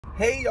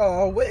Hey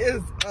y'all, what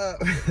is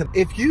up?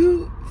 If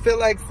you feel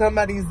like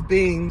somebody's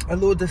being a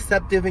little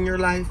deceptive in your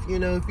life, you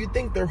know, if you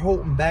think they're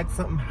holding back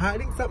something,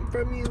 hiding something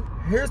from you,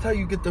 here's how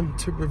you get them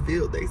to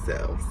reveal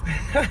themselves.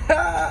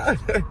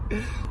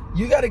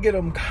 You got to get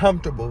them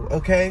comfortable,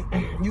 okay?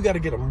 You got to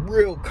get them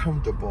real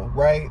comfortable,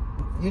 right?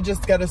 You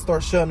just got to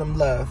start showing them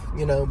love,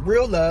 you know,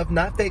 real love,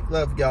 not fake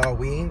love, y'all.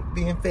 We ain't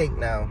being fake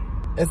now.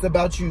 It's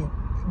about you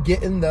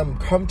getting them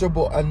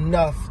comfortable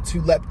enough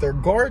to let their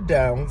guard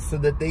down so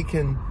that they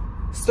can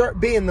start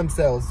being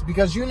themselves.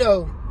 Because you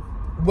know,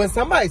 when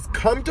somebody's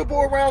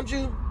comfortable around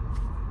you,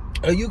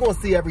 you're gonna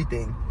see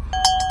everything.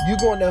 You're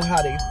gonna know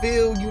how they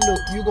feel,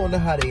 you're gonna know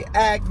how they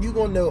act, you're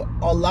gonna know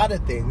a lot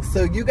of things.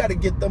 So you got to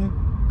get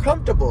them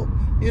comfortable,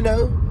 you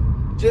know.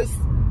 Just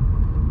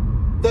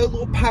throw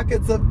little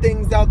pockets of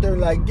things out there,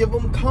 like give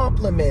them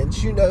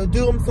compliments, you know,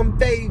 do them some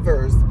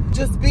favors.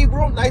 Just be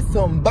real nice to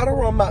them, butter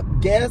them up,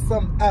 gas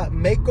them up,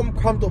 make them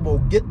comfortable,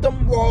 get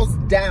them walls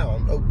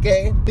down,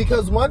 okay?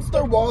 Because once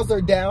their walls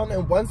are down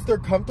and once they're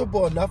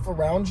comfortable enough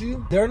around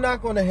you, they're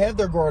not going to have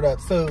their guard up.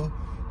 So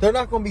they're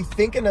not going to be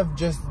thinking of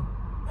just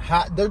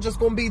they're just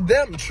going to be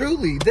them,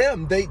 truly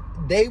them.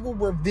 They will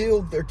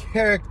reveal their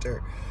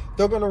character.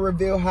 They're going to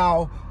reveal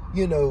how,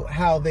 you know,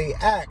 how they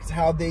act,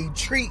 how they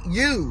treat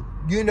you,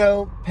 you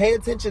know. Pay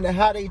attention to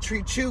how they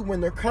treat you when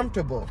they're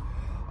comfortable.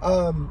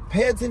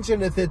 Pay attention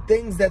to the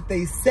things that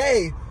they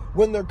say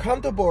when they're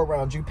comfortable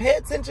around you. Pay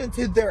attention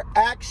to their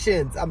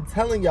actions. I'm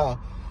telling y'all,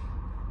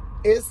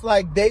 it's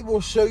like they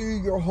will show you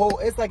your whole,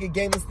 it's like a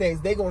game of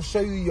spades. They're going to show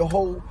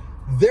you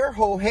their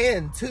whole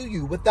hand to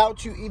you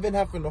without you even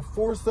having to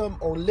force them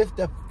or lift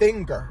a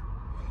finger.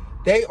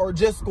 They are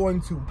just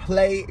going to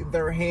play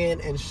their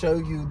hand and show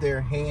you their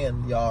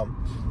hand, y'all.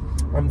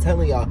 I'm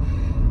telling y'all,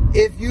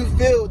 if you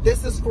feel,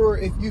 this is for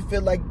if you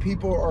feel like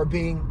people are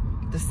being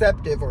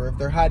deceptive or if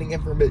they're hiding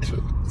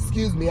information,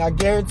 excuse me, I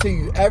guarantee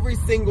you every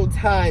single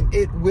time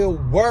it will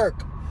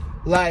work.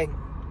 Like,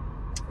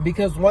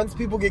 because once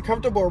people get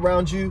comfortable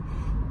around you,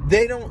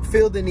 they don't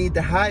feel the need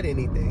to hide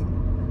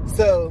anything.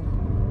 So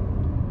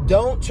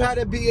don't try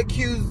to be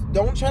accused.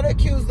 Don't try to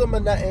accuse them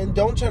of nothing.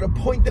 Don't try to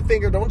point the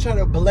finger. Don't try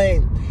to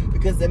blame,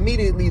 because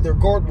immediately their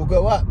guard will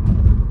go up.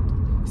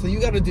 So you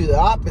got to do the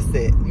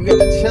opposite. You got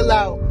to chill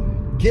out,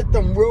 get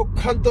them real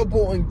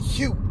comfortable and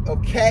cute,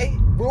 okay?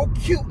 Real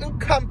cute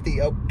and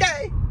comfy,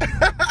 okay?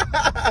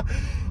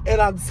 And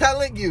I'm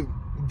telling you,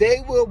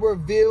 they will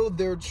reveal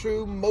their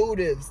true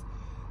motives.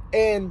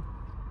 And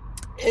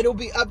it'll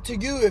be up to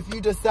you if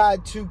you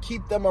decide to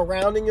keep them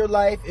around in your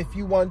life, if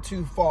you want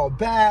to fall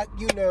back,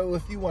 you know,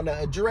 if you want to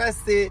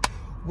address it,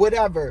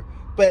 whatever.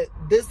 But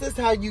this is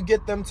how you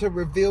get them to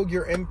reveal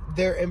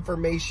their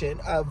information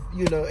of,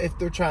 you know, if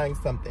they're trying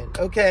something.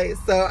 Okay,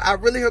 so I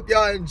really hope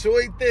y'all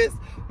enjoyed this.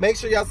 Make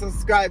sure y'all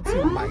subscribe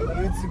to my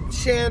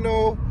YouTube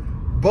channel,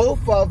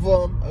 both of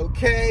them,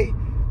 okay?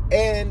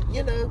 And,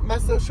 you know, my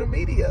social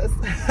medias,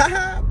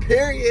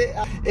 period.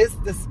 It's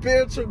the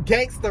spiritual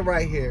gangster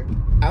right here.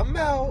 I'm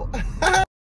out.